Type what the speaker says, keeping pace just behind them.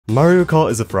Mario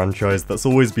Kart is a franchise that's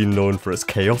always been known for its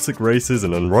chaotic races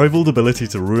and unrivaled ability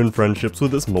to ruin friendships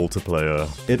with its multiplayer.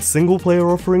 Its single player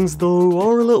offerings though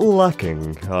are a little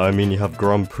lacking. I mean, you have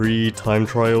Grand Prix, time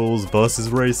trials, versus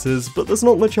races, but there's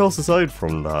not much else aside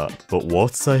from that. But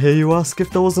what, I hear you ask,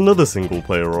 if there was another single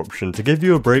player option to give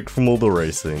you a break from all the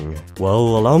racing?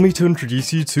 Well, allow me to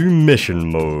introduce you to Mission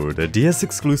Mode, a DS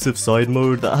exclusive side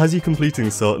mode that has you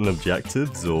completing certain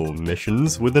objectives or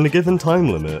missions within a given time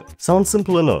limit. Sounds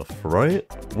simple enough, right?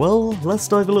 Well, let's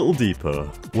dive a little deeper.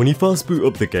 When you first boot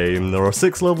up the game, there are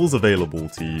 6 levels available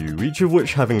to you, each of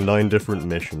which having 9 different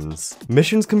missions.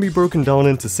 Missions can be broken down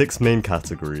into 6 main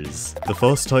categories. The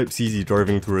first type sees you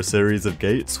driving through a series of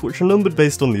gates, which are numbered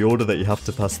based on the order that you have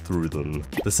to pass through them.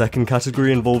 The second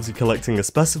category involves you collecting a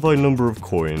specified number of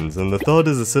coins, and the third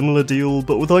is a similar deal,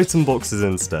 but with item boxes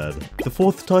instead. The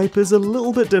fourth type is a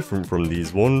little bit different from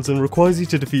these ones, and requires you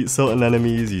to defeat certain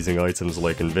enemies using items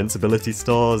like invincibility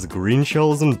stars, green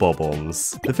shells, and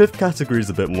bob-ombs. The fifth category is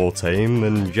a bit more tame,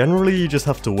 and generally you just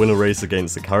have to win a race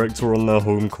against a character on their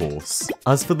home course.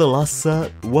 As for the last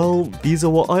set, well, these are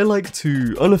what I like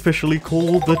to unofficially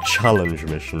call the challenge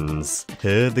missions.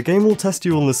 Here, the game will test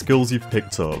you on the skills you've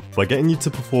picked up by getting you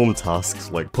to perform tasks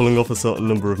like pulling off a certain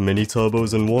number of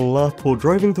mini-turbos in one lap or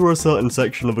driving through a certain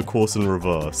section of a course in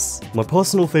reverse. My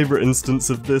personal favourite instance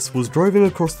of this was driving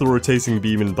across the rotating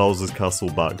beam in Bowser's Castle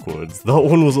backwards. That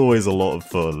one was always a lot of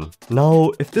fun.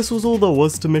 Now, if this was all there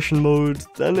was to mission mode,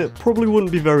 then it probably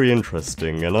wouldn't be very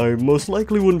interesting, and I most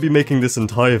likely wouldn't be making this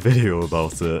entire video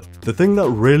about it. The thing that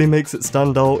really makes it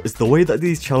stand out is the way that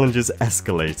these challenges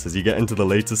escalate as you get into the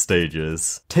later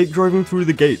stages. Take driving through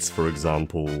the gates for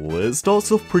example. It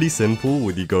starts off pretty simple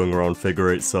with you going around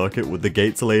figure 8 circuit with the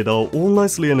gates laid out all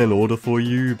nicely and in order for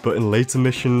you, but in later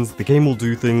missions, the game will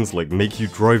do things like make you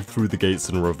drive through the gates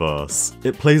in reverse.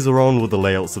 It plays around with the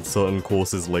layouts of certain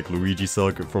courses like Luigi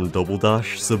Circuit from Double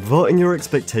Dash, subverting your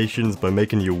expectations by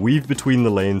making you weave between the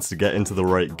lanes to get into the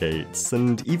right gates,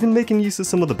 and even making use of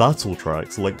some of the battle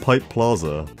tracks like Pipe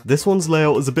Plaza. This one's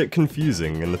layout is a bit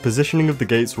confusing, and the positioning of the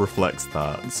gates reflects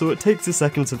that, so it takes a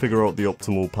second to figure out the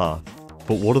optimal path.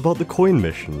 But what about the coin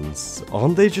missions?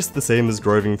 Aren't they just the same as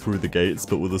driving through the gates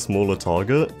but with a smaller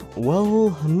target?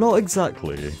 Well, not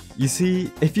exactly. You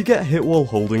see, if you get hit while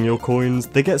holding your coins,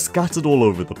 they get scattered all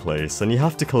over the place and you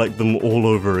have to collect them all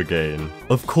over again.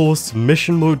 Of course,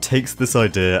 mission mode takes this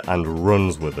idea and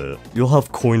runs with it. You'll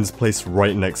have coins placed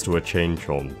right next to a chain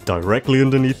chomp, directly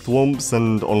underneath thwomps,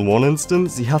 and on one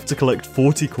instance, you have to collect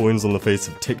 40 coins on the face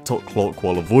of Tick-Tock Clock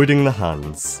while avoiding the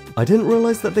hands. I didn't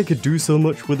realize that they could do so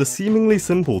much with a seemingly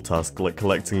simple task like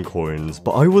collecting coins,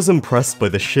 but I was impressed by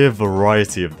the sheer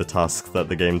variety of the tasks that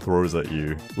the game throws at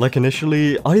you. Like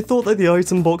initially, I thought that the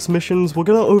item box missions were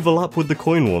gonna overlap with the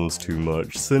coin ones too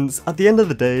much, since at the end of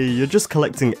the day, you're just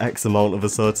collecting X amount of a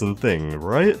certain thing,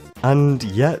 right? And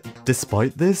yet,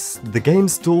 despite this, the game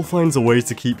still finds a way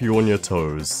to keep you on your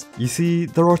toes. You see,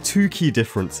 there are 2 key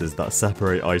differences that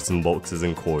separate item boxes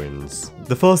and coins.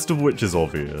 The first of which is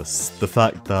obvious, the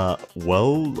fact that,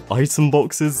 well, item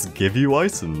boxes give you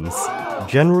items.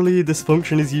 Generally, this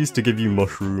function is used to give you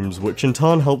mushrooms, which in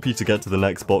turn help you to get to the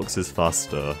next boxes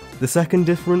faster. The second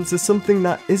difference is something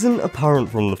that isn't apparent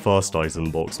from the first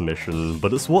item box mission,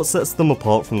 but it's what sets them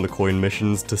apart from the coin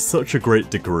missions to such a great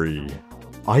degree.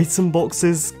 Item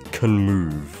boxes can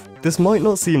move. This might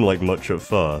not seem like much at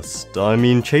first. I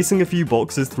mean, chasing a few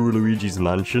boxes through Luigi's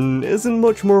mansion isn't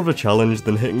much more of a challenge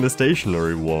than hitting the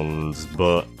stationary ones,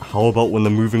 but how about when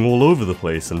they're moving all over the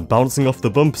place and bouncing off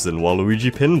the bumps in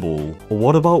Waluigi Pinball? Or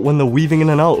what about when they're weaving in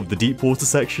and out of the deep water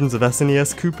sections of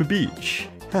SNES Cooper Beach?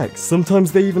 Heck,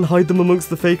 sometimes they even hide them amongst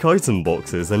the fake item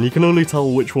boxes, and you can only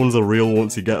tell which ones are real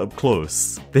once you get up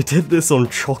close. They did this on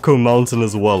Choco Mountain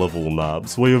as well of all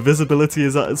maps, where your visibility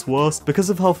is at its worst because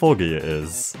of how foggy it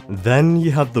is. Then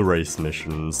you have the race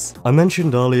missions. I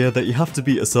mentioned earlier that you have to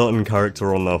beat a certain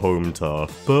character on their home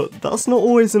turf, but that's not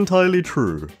always entirely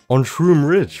true. On Shroom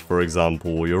Ridge, for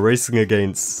example, you're racing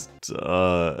against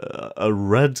a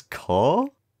red car?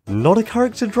 Not a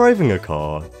character driving a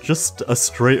car, just a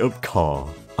straight up car.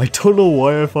 I don't know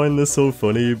why I find this so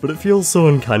funny, but it feels so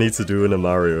uncanny to do in a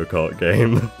Mario Kart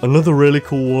game. Another really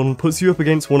cool one puts you up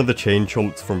against one of the chain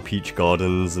chomps from Peach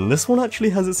Gardens, and this one actually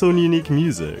has its own unique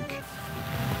music.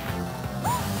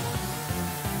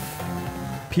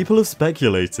 People have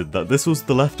speculated that this was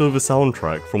the leftover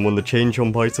soundtrack from when the chain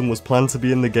jump item was planned to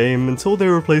be in the game until they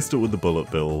replaced it with the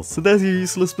bullet bill, so there's your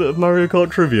useless bit of Mario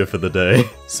Kart trivia for the day.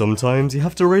 Sometimes you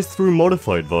have to race through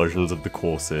modified versions of the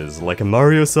courses, like a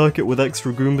Mario circuit with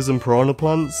extra Goombas and piranha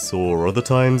plants, or other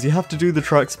times you have to do the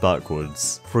tracks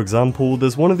backwards. For example,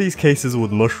 there's one of these cases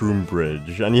with Mushroom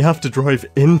Bridge, and you have to drive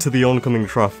into the oncoming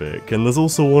traffic, and there's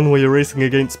also one where you're racing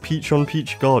against Peach on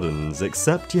Peach Gardens,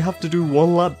 except you have to do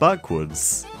one lap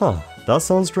backwards. Huh, that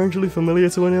sounds strangely familiar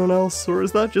to anyone else, or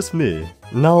is that just me?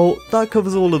 Now, that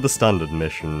covers all of the standard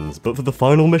missions, but for the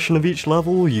final mission of each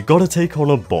level, you gotta take on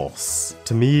a boss.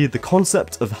 To me, the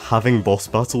concept of having boss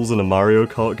battles in a Mario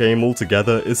Kart game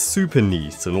altogether is super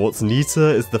neat, and what's neater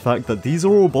is the fact that these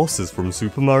are all bosses from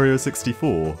Super Mario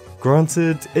 64.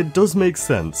 Granted, it does make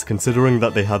sense considering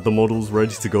that they had the models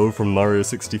ready to go from Mario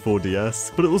 64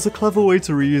 DS, but it was a clever way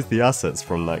to reuse the assets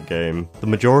from that game. The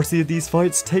majority of these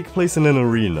fights take place in an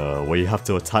arena, where you have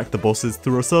to attack the bosses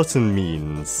through a certain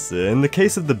means. In the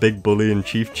case of the Big Bully and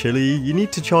Chief Chili, you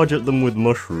need to charge at them with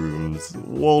mushrooms,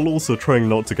 while also trying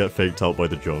not to get faked out by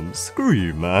the jumps. Screw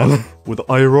you, man. With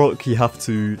iRock, you have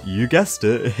to, you guessed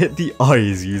it, hit the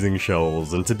eyes using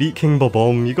shells, and to beat King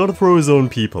Bob-omb, you gotta throw his own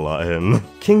people at him.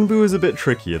 King Boo is a bit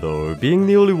trickier though, being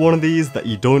the only one of these that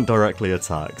you don't directly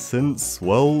attack, since,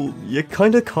 well, you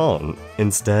kinda can't.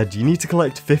 Instead, you need to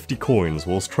collect 50 coins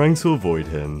whilst trying to avoid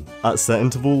him. At set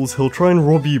intervals, he'll try and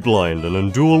rob you blind and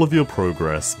undo all of your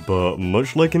progress, but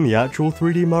much like in the actual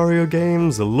 3D Mario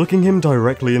games, looking him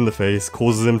directly in the face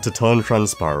causes him to turn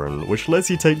transparent, which lets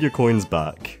you take your coins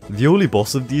back. The only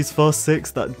boss of these first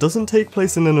 6 that doesn't take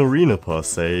place in an arena per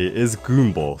se is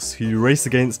Goomboss, who you race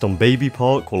against on Baby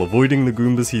Park while avoiding the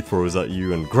Goombas he throws at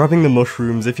you and grabbing the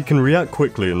mushrooms if you can react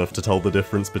quickly enough to tell the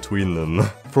difference between them.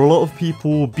 For a lot of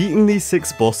people, beating these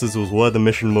 6 bosses was where the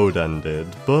mission mode ended,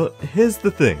 but here's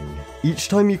the thing. Each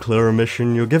time you clear a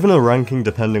mission, you're given a ranking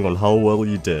depending on how well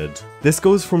you did. This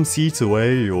goes from C to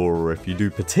A, or if you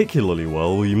do particularly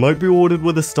well, you might be awarded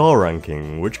with a star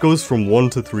ranking, which goes from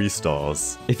 1 to 3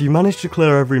 stars. If you manage to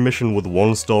clear every mission with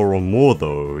 1 star or more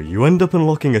though, you end up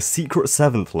unlocking a secret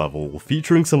 7th level,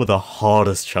 featuring some of the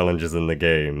hardest challenges in the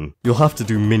game. You'll have to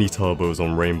do mini turbos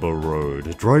on Rainbow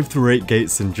Road, drive through 8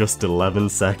 gates in just 11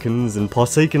 seconds, and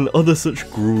partake in other such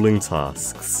grueling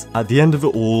tasks. At the end of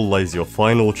it all lies your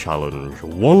final challenge.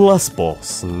 One last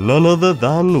boss, none other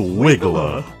than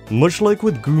Wiggler. Much like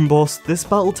with Goomboss, this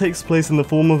battle takes place in the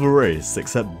form of a race,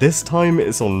 except this time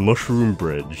it's on Mushroom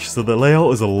Bridge, so the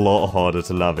layout is a lot harder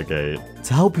to navigate.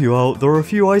 To help you out, there are a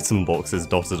few item boxes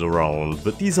dotted around,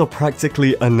 but these are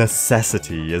practically a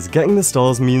necessity, as getting the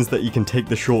stars means that you can take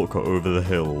the shortcut over the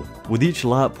hill. With each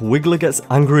lap, Wiggler gets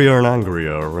angrier and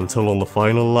angrier, until on the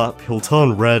final lap, he'll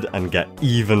turn red and get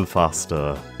even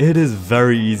faster. It is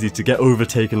very easy to get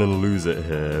overtaken and lose it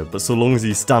here, but so long as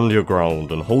you stand your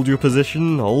ground and hold your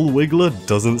position, old Wiggler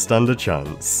doesn't stand a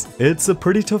chance. It's a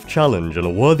pretty tough challenge and a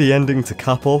worthy ending to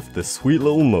cap off this sweet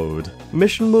little mode.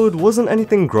 Mission mode wasn't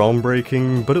anything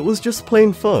groundbreaking, but it was just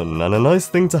plain fun and a nice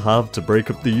thing to have to break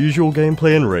up the usual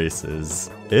gameplay in races.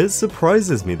 It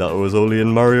surprises me that it was only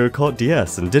in Mario Kart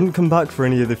DS and didn't come back for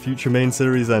any of the future main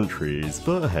series entries,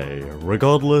 but hey,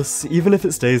 regardless, even if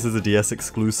it stays as a DS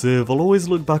exclusive, I'll always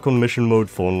look back on Mission Mode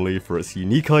fondly for its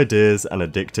unique ideas and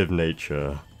addictive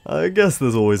nature. I guess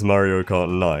there's always Mario Kart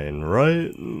 9,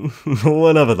 right?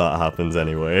 Whenever that happens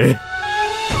anyway.